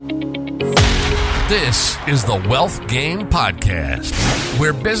This is the Wealth Game Podcast,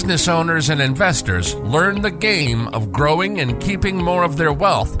 where business owners and investors learn the game of growing and keeping more of their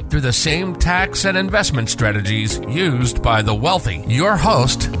wealth through the same tax and investment strategies used by the wealthy. Your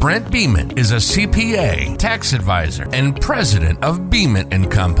host, Brent Beeman, is a CPA, tax advisor, and president of Beeman and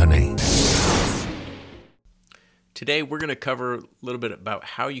Company. Today, we're going to cover a little bit about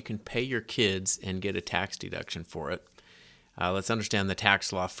how you can pay your kids and get a tax deduction for it. Let's understand the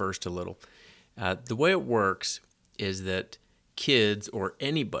tax law first a little. The way it works is that kids or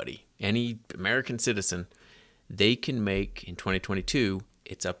anybody, any American citizen, they can make, in 2022,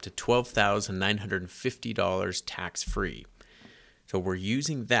 it's up to $12,950 tax-free. So we're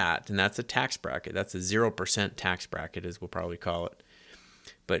using that, and that's a tax bracket. That's a 0% tax bracket, as we'll probably call it.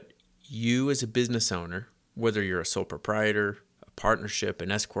 But you as a business owner, whether you're a sole proprietor, a partnership,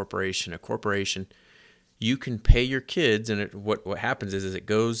 an S corporation, a corporation, you can pay your kids, and what happens is it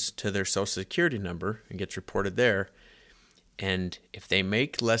goes to their Social Security number and gets reported there. And if they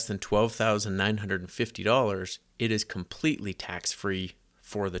make less than $12,950, it is completely tax-free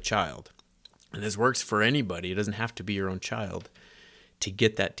for the child. And this works for anybody. It doesn't have to be your own child to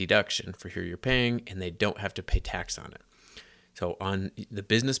get that deduction for who you're paying, and they don't have to pay tax on it. So on the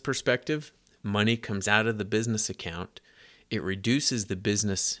business perspective, money comes out of the business account. It reduces the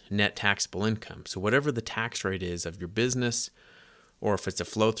business net taxable income. So whatever the tax rate is of your business, or if it's a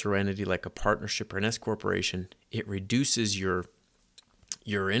flow-through entity like a partnership or an S corporation, it reduces your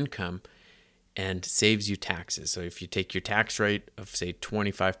income and saves you taxes. So if you take your tax rate of, say,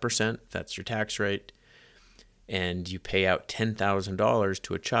 25%, that's your tax rate, and you pay out $10,000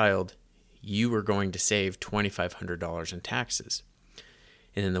 to a child, you are going to save $2,500 in taxes.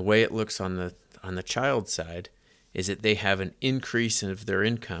 And then the way it looks on the child side is that they have an increase of their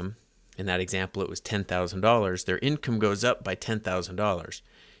income. In that example, it was $10,000. Their income goes up by $10,000.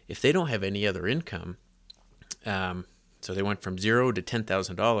 If they don't have any other income, so they went from $0 to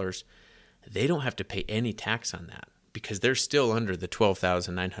 $10,000, they don't have to pay any tax on that because they're still under the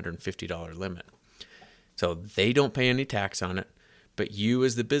 $12,950 limit. So they don't pay any tax on it, but you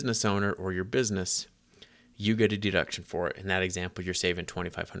as the business owner or your business, you get a deduction for it. In that example, you're saving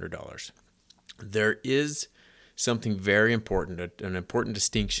 $2,500. There is something very important, an important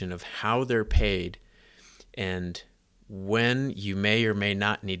distinction of how they're paid and when you may or may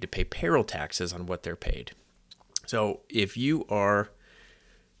not need to pay payroll taxes on what they're paid. So if you are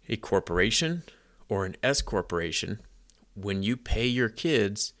a corporation or an S corporation, when you pay your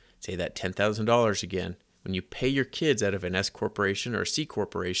kids, say that $10,000 again, when you pay your kids out of an S corporation or a C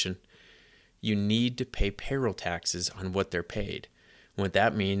corporation, you need to pay payroll taxes on what they're paid. What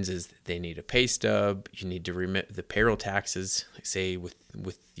that means is they need a pay stub. You need to remit the payroll taxes, like say with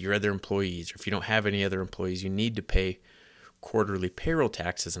your other employees, or if you don't have any other employees, you need to pay quarterly payroll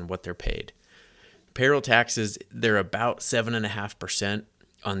taxes on what they're paid. Payroll taxes, they're about 7.5%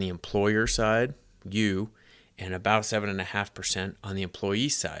 on the employer side, you, and about 7.5% on the employee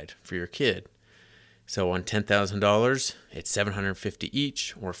side for your kid. So on $10,000, it's $750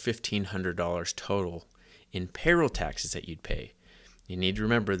 each, or $1,500 total in payroll taxes that you'd pay. You need to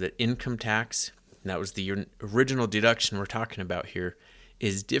remember that income tax, and that was the original deduction we're talking about here,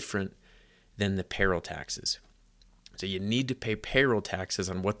 is different than the payroll taxes. So you need to pay payroll taxes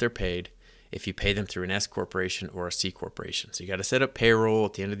on what they're paid if you pay them through an S corporation or a C corporation. So you got to set up payroll.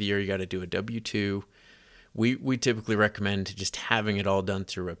 At the end of the year, you got to do a W-2. We typically recommend just having it all done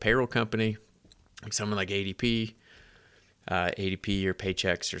through a payroll company, like someone like ADP or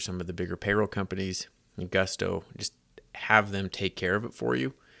Paychex, or some of the bigger payroll companies, Gusto. Just have them take care of it for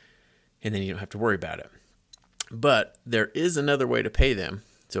you, and then you don't have to worry about it. But there is another way to pay them.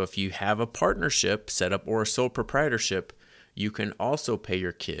 So if you have a partnership set up or a sole proprietorship, you can also pay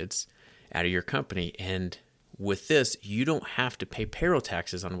your kids out of your company. And with this, you don't have to pay payroll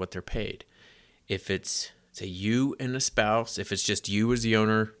taxes on what they're paid. If it's, say, you and a spouse, if it's just you as the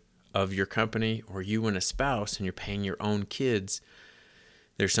owner of your company, or you and a spouse and you're paying your own kids,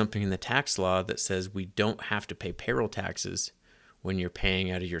 there's something in the tax law that says we don't have to pay payroll taxes when you're paying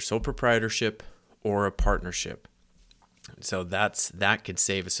out of your sole proprietorship or a partnership. So that could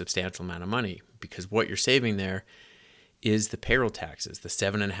save a substantial amount of money, because what you're saving there is the payroll taxes, the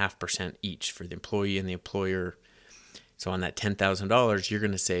 7.5% each for the employee and the employer. So on that $10,000, you're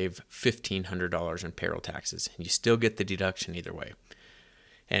going to save $1,500 in payroll taxes, and you still get the deduction either way.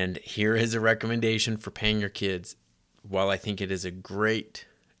 And here is a recommendation for paying your kids. While I think it is a great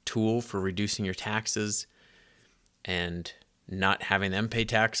tool for reducing your taxes and not having them pay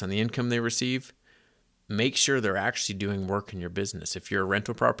tax on the income they receive, make sure they're actually doing work in your business. If you're a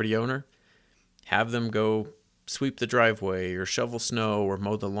rental property owner, have them go sweep the driveway or shovel snow or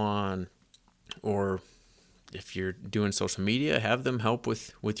mow the lawn Or if you're doing social media, have them help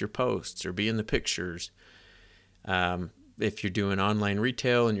with your posts or be in the pictures. If you're doing online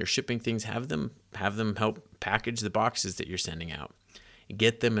retail and you're shipping things, have them help package the boxes that you're sending out.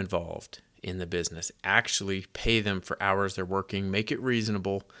 Get them involved in the business. Actually pay them for hours they're working. Make it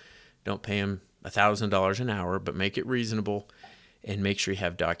reasonable. Don't pay them $1,000 an hour, but make it reasonable and make sure you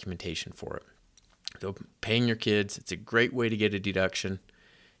have documentation for it. So paying your kids, it's a great way to get a deduction.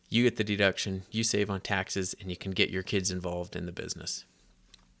 You get the deduction, you save on taxes, and you can get your kids involved in the business.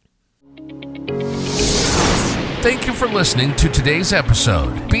 Thank you for listening to today's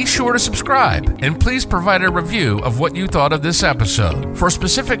episode. Be sure to subscribe and please provide a review of what you thought of this episode. For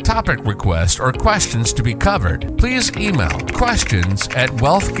specific topic requests or questions to be covered, please email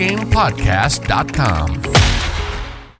questions@wealthgamepodcast.com.